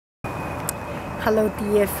Hello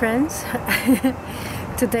dear friends.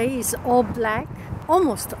 Today is all black,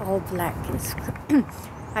 almost all black.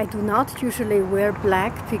 I do not usually wear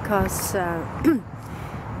black because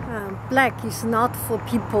black is not for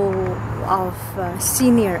people of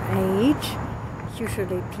senior age.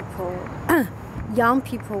 Usually young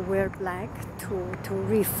people wear black to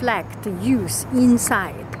reflect the youth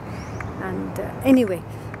inside. And anyway,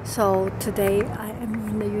 so today I am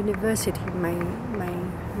in the university.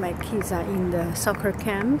 My kids are in the soccer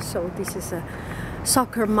camp, so this is a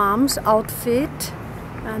soccer mom's outfit,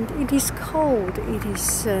 and it is cold. It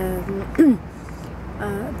is the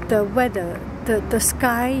weather, the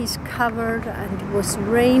sky is covered, and it was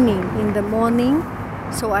raining in the morning,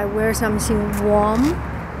 so I wear something warm,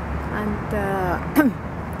 and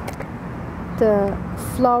the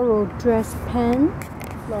floral pen,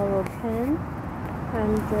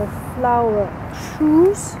 and the flower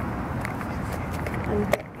shoes.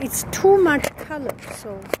 And it's too much color,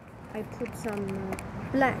 so I put some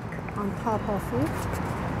black on top of it.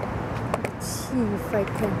 Let's see if I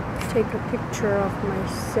can take a picture of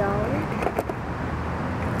myself.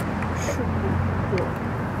 Should be good.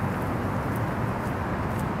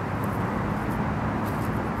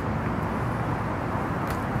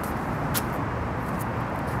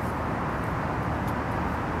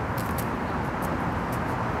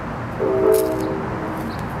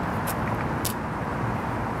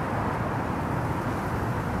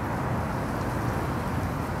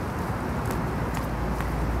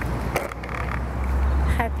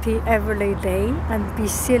 Happy every day and be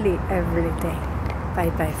silly every day.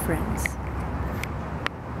 Bye bye friends.